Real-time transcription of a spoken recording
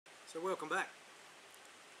So welcome back.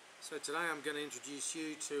 So today I'm going to introduce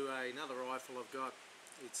you to another rifle I've got.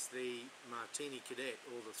 It's the Martini Cadet,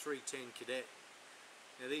 or the 310 Cadet.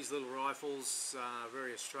 Now these little rifles are a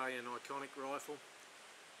very Australian iconic rifle.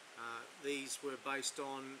 These were based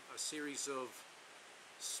on a series of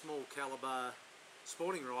small calibre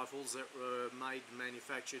sporting rifles that were made and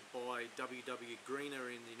manufactured by W.W. Greener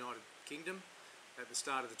in the United Kingdom at the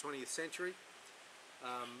start of the 20th century.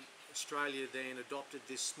 Australia then adopted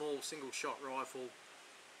this small single shot rifle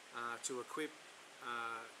to equip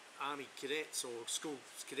army cadets or school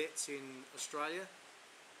cadets in Australia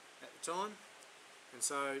at the time. And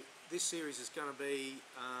so this series is going to be,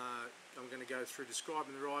 I'm going to go through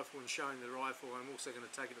describing the rifle and showing the rifle. I'm also going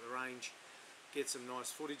to take it to the range, get some nice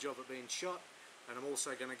footage of it being shot, and I'm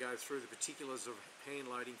also going to go through the particulars of hand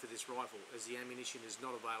loading for this rifle, as the ammunition is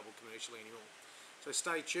not available commercially anymore. So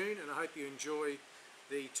stay tuned, and I hope you enjoy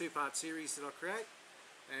the two-part series that I create,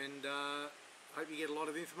 and hope you get a lot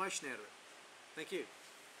of information out of it. Thank you.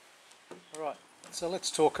 Alright, so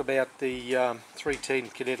let's talk about the 310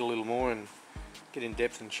 Cadet a little more and get in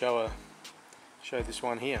depth and show this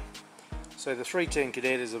one here. So the 310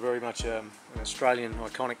 Cadet is a very much an Australian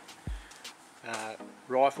iconic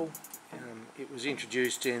rifle. It was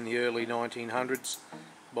introduced in the early 1900s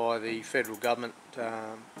by the federal government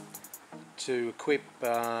to equip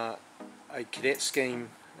a cadet scheme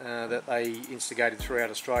that they instigated throughout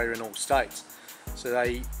Australia in all states. So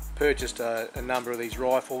they purchased a number of these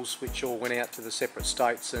rifles, which all went out to the separate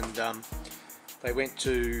states, and they went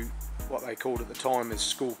to what they called at the time as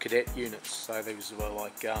school cadet units. So these were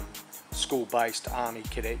like school-based army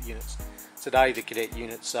cadet units. Today the cadet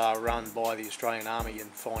units are run by the Australian Army and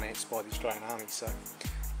financed by the Australian Army, so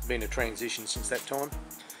it's been a transition since that time.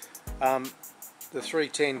 The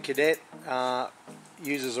 310 Cadet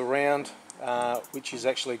uses a round which is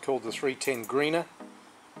actually called the 310 Greener.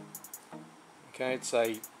 Okay, it's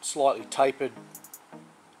a slightly tapered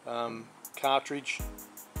cartridge,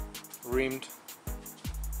 rimmed,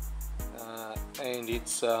 and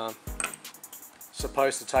it's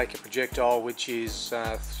supposed to take a projectile which is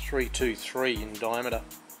 323 in diameter.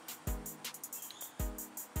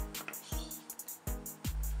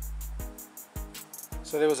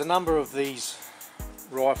 So there was a number of these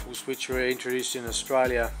rifles which were introduced in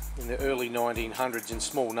Australia in the early 1900s in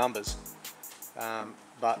small numbers,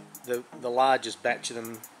 but the largest batch of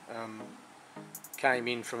them came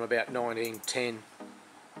in from about 1910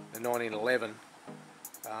 and 1911,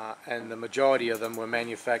 and the majority of them were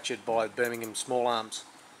manufactured by Birmingham Small Arms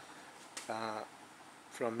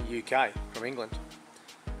from UK, from England.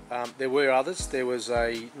 There were others. There was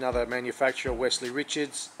another manufacturer, Wesley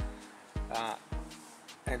Richards,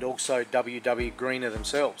 and also W.W. Greener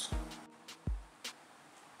themselves.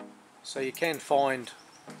 So you can find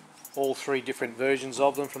all three different versions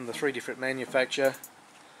of them from the three different manufacturers,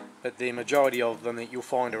 but the majority of them that you'll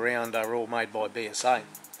find around are all made by BSA.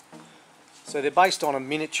 So they're based on a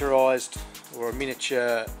miniaturized or a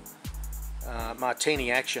miniature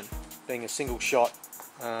Martini action, being a single shot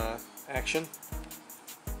action,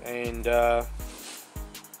 and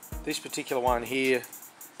this particular one here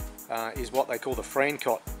is what they call the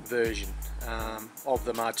Francot version of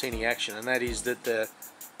the Martini action, and that is that the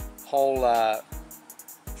whole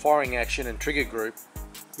firing action and trigger group,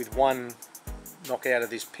 with one knockout of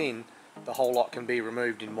this pin, the whole lot can be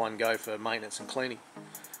removed in one go for maintenance and cleaning,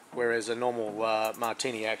 whereas a normal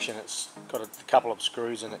Martini action, it's got a couple of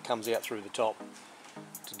screws and it comes out through the top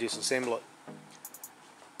to disassemble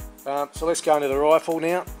it. So let's go into the rifle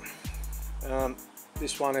now.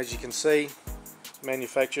 This one, as you can see,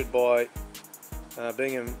 manufactured by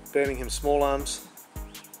Birmingham Small Arms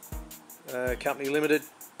Company Limited.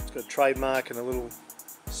 It's got a trademark and a little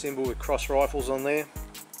symbol with cross rifles on there.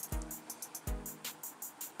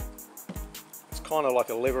 It's kind of like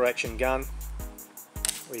a lever action gun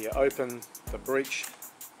where you open the breech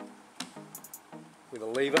with a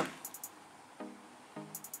lever.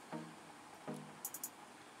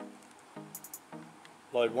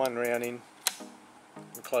 Load one round in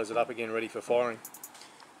and close it up again, ready for firing.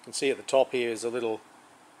 You can see at the top here is a little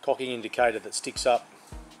cocking indicator that sticks up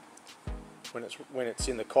when it's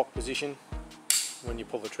in the cock position. When you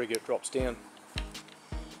pull the trigger, it drops down.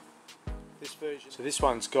 So this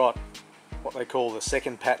one's got what they call the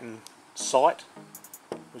second pattern sight,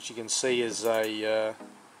 which you can see is a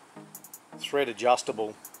thread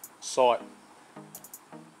adjustable sight,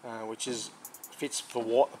 which fits for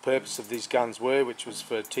what the purpose of these guns were, which was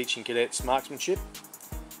for teaching cadets marksmanship.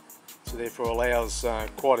 So therefore allows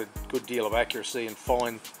quite a good deal of accuracy and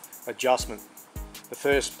fine adjustment. The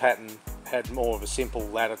first pattern had more of a simple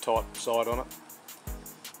ladder type sight on it.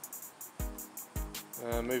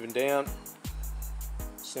 Moving down,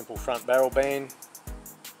 simple front barrel band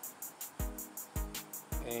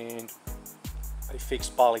and a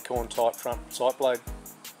fixed barleycorn type front sight blade.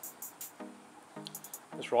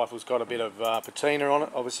 This rifle's got a bit of patina on it,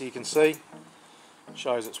 obviously you can see.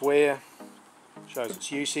 Shows its wear, shows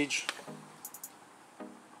its usage.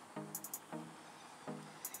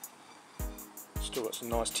 Still got some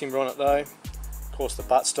nice timber on it though. Of course the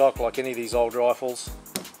buttstock, like any of these old rifles,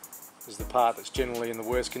 is the part that's generally in the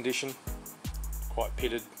worst condition. Quite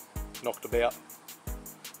pitted, knocked about.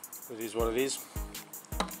 It is what it is.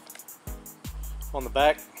 On the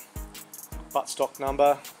back, buttstock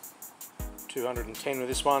number 210 with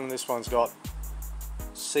this one. This one's got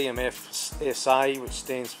CMF SA, which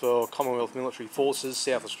stands for Commonwealth Military Forces,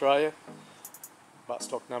 South Australia.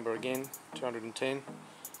 Buttstock number again, 210.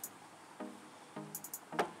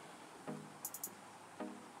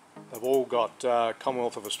 They've all got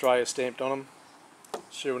Commonwealth of Australia stamped on them,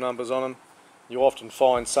 serial numbers on them. You often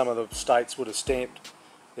find some of the states would have stamped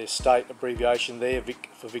their state abbreviation there, Vic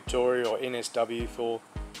for Victoria or NSW for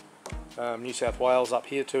New South Wales up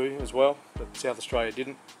here too as well, but South Australia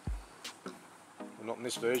didn't. Well, not in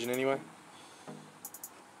this version anyway.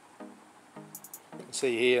 You can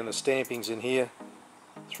see here, and the stampings in here,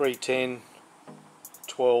 310,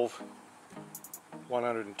 12,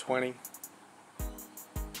 120.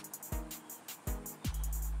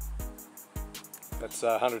 That's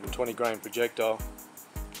a 120 grain projectile.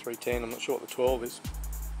 310, I'm not sure what the 12 is.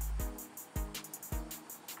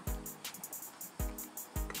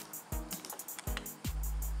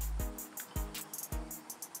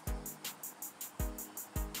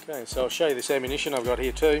 Okay, so I'll show you this ammunition I've got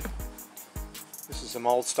here too. This is some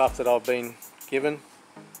old stuff that I've been given.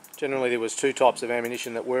 Generally there was two types of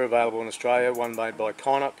ammunition that were available in Australia, one made by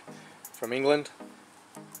Kynoch from England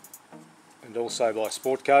and also by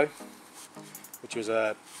Sportco, which was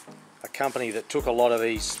a company that took a lot of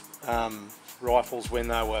these rifles when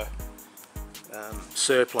they were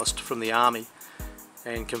surplused from the army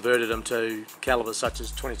and converted them to calibers such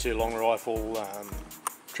as 22 long rifle,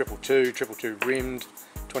 222 rimmed,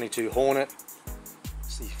 22 Hornet.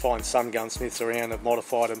 So you find some gunsmiths around have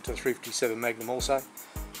modified them to 357 Magnum also.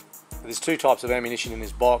 But there's two types of ammunition in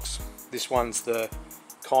this box. This one's the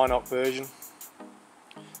Kynoch version.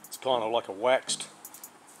 It's kind of like a waxed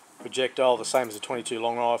projectile, the same as a 22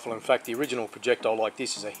 long rifle. In fact, the original projectile like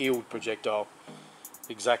this is a heeled projectile,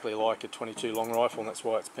 exactly like a 22 long rifle, and that's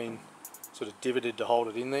why it's been sort of divoted to hold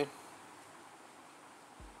it in there.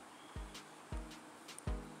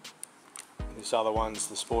 This other one's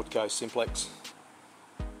the Sportco Simplex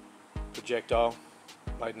projectile,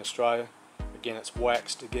 made in Australia. Again, it's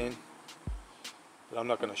waxed again, but I'm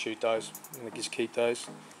not going to shoot those. I'm going to just keep those.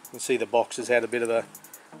 You can see the box has had a bit of a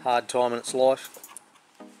hard time in its life.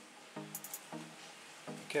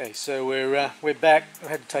 Okay, so we're back. I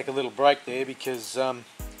had to take a little break there because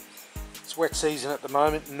it's wet season at the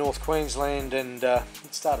moment in North Queensland, and it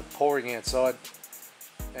started pouring outside.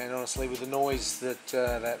 And honestly, with the noise that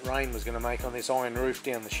that rain was going to make on this iron roof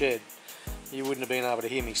down the shed, you wouldn't have been able to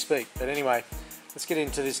hear me speak. But anyway, let's get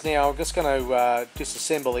into this now. I'm just going to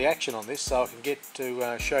disassemble the action on this so I can get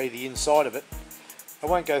to show you the inside of it. I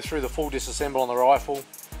won't go through the full disassemble on the rifle,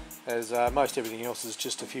 as most everything else is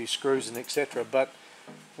just a few screws and etc. But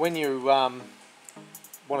when you want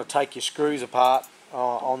to take your screws apart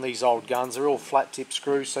on these old guns, they're all flat tip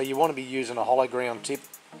screws, so you want to be using a hollow ground tip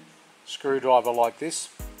screwdriver like this.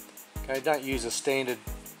 Okay, don't use a standard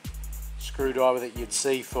screwdriver that you'd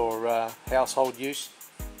see for household use.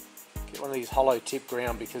 Get one of these hollow tip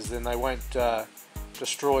ground, because then they won't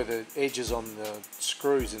destroy the edges on the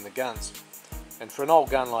screws in the guns. And for an old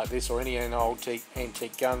gun like this, or any old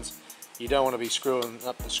antique guns, you don't want to be screwing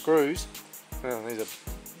up the screws. Well, there's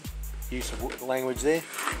a use of language there,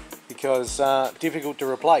 because difficult to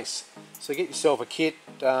replace. So get yourself a kit,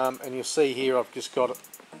 and you'll see here I've just got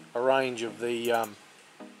a range of the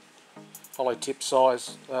hollow tip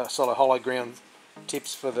size, sort of hollow ground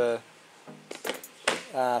tips for the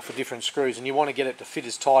for different screws, and you want to get it to fit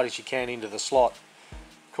as tight as you can into the slot.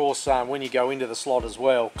 Of course, when you go into the slot as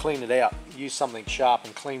well, clean it out. Use something sharp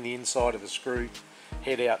and clean the inside of the screw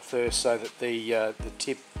head out first, so that the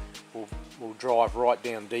tip will drive right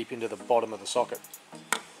down deep into the bottom of the socket.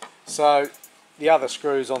 So the other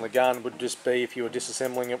screws on the gun would just be, if you were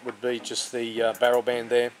disassembling it, would be just the barrel band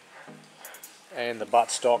there, and the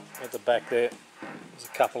buttstock at the back there. There's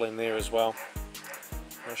a couple in there as well.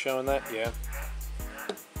 Am I showing that? Yeah.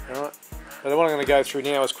 Alright. But what I'm going to go through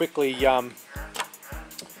now is quickly how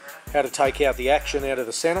to take out the action out of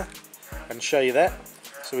the centre and show you that.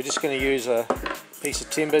 So we're just going to use a piece of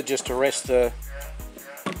timber just to rest the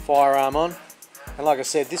firearm on. And like I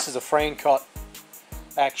said, this is a Francot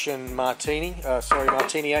action Martini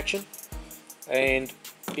action, and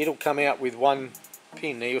it'll come out with one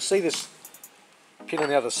pin. Now you'll see this pin on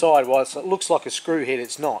the other side. While it looks like a screw head,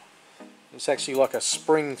 it's not. It's actually like a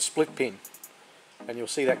spring split pin, and you'll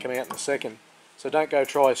see that come out in a second. So don't go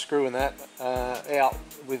try screwing that out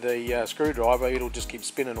with the screwdriver. It'll just keep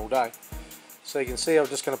spinning all day. So you can see I'm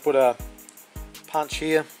just going to put a punch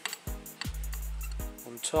here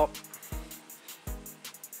on top.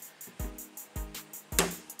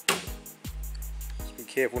 Just be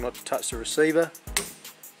careful not to touch the receiver.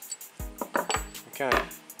 Okay,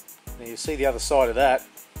 now you see the other side of that.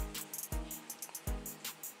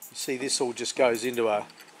 You see this all just goes into a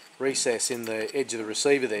recess in the edge of the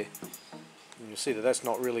receiver there. And you'll see that that's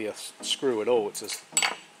not really a screw at all. It's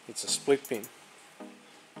a split pin.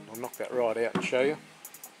 I'll knock that right out and show you.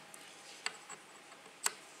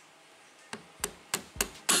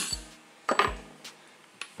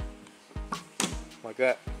 Like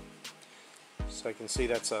that. So you can see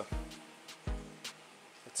that's a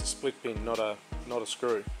split pin, not a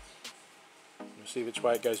screw. You'll see which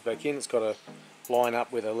way it goes back in. It's got to line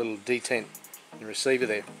up with a little detent in the receiver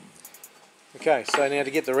there. Okay, so now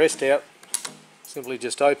to get the rest out, simply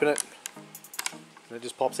just open it and it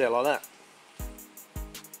just pops out like that.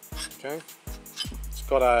 Okay, it's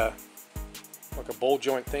got like a ball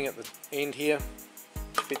joint thing at the end here,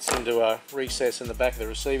 fits into a recess in the back of the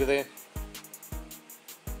receiver there.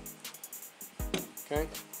 Okay,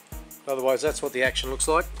 otherwise that's what the action looks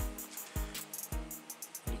like.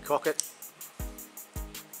 You cock it,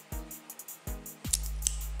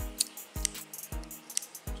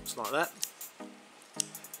 just like that.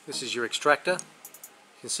 This is your extractor.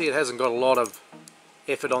 You can see it hasn't got a lot of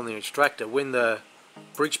effort on the extractor. When the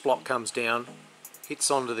breech block comes down, hits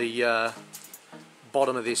onto the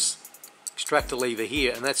bottom of this extractor lever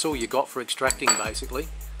here, and that's all you got for extracting basically.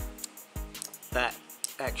 That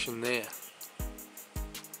action there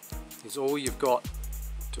is all you've got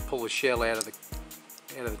to pull the shell out of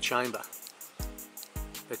the chamber.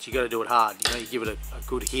 But you got to do it hard. You know, you give it a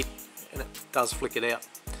good hit, and it does flick it out.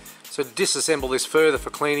 So to disassemble this further for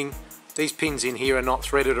cleaning, these pins in here are not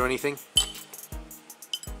threaded or anything.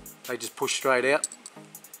 They just push straight out,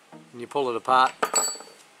 and you pull it apart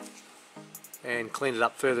and clean it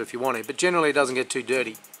up further if you want to. But generally it doesn't get too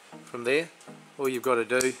dirty from there. All you've got to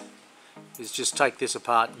do is just take this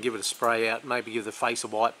apart and give it a spray out, maybe give the face a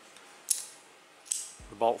wipe,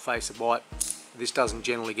 the bolt face a wipe. This doesn't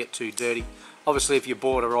generally get too dirty. Obviously if you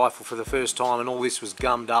bought a rifle for the first time and all this was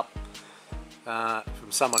gummed up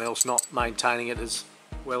from someone else not maintaining it as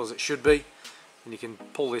well as it should be, and you can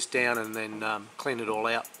pull this down and then clean it all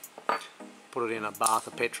out. Put it in a bath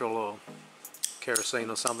of petrol or kerosene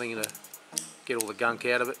or something to get all the gunk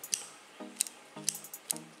out of it.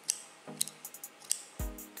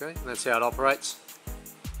 Okay, and that's how it operates.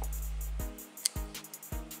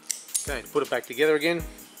 Okay, to put it back together again,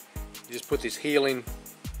 you just put this heel in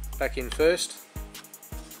back in first.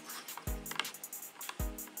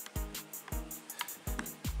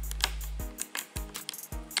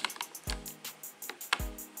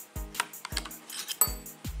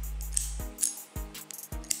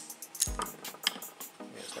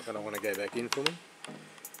 I don't want to go back in for me.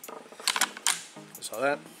 Just like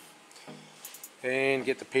that. And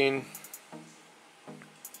get the pin.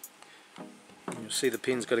 You'll see the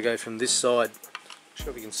pin's got to go from this side. Not sure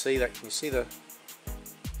if you can see that. Can you see the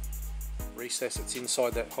recess that's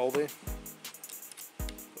inside that hole there?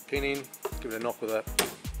 Put the pin in, give it a knock with a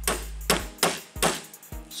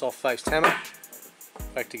soft faced hammer.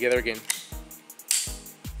 Back together again.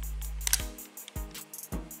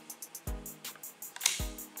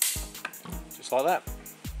 Like that.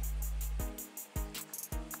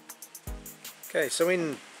 Okay, so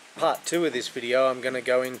in part 2 of this video I'm going to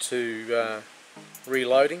go into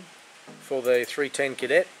reloading for the 310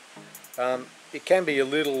 Cadet. It can be a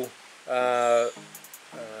little well,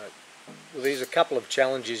 there's a couple of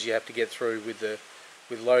challenges you have to get through with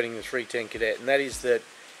loading the 310 Cadet, and that is that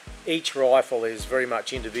each rifle is very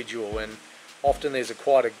much individual, and often there's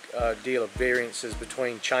quite a deal of variances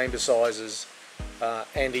between chamber sizes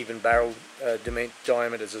and even barrel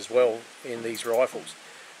diameters as well in these rifles.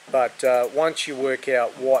 But once you work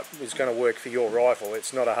out what is going to work for your rifle,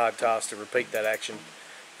 it's not a hard task to repeat that action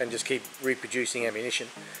and just keep reproducing ammunition.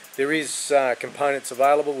 There is components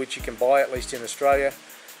available which you can buy, at least in Australia,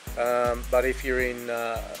 but if you're in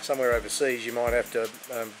somewhere overseas you might have to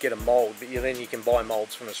get a mould, but then you can buy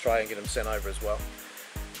moulds from Australia and get them sent over as well.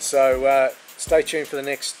 So stay tuned for the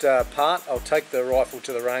next part. I'll take the rifle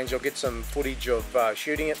to the range, I'll get some footage of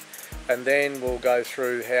shooting it, and then we'll go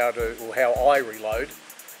through how I reload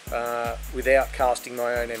without casting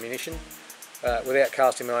my own ammunition, without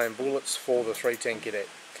casting my own bullets for the 310 Cadet.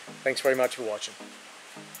 Thanks very much for watching.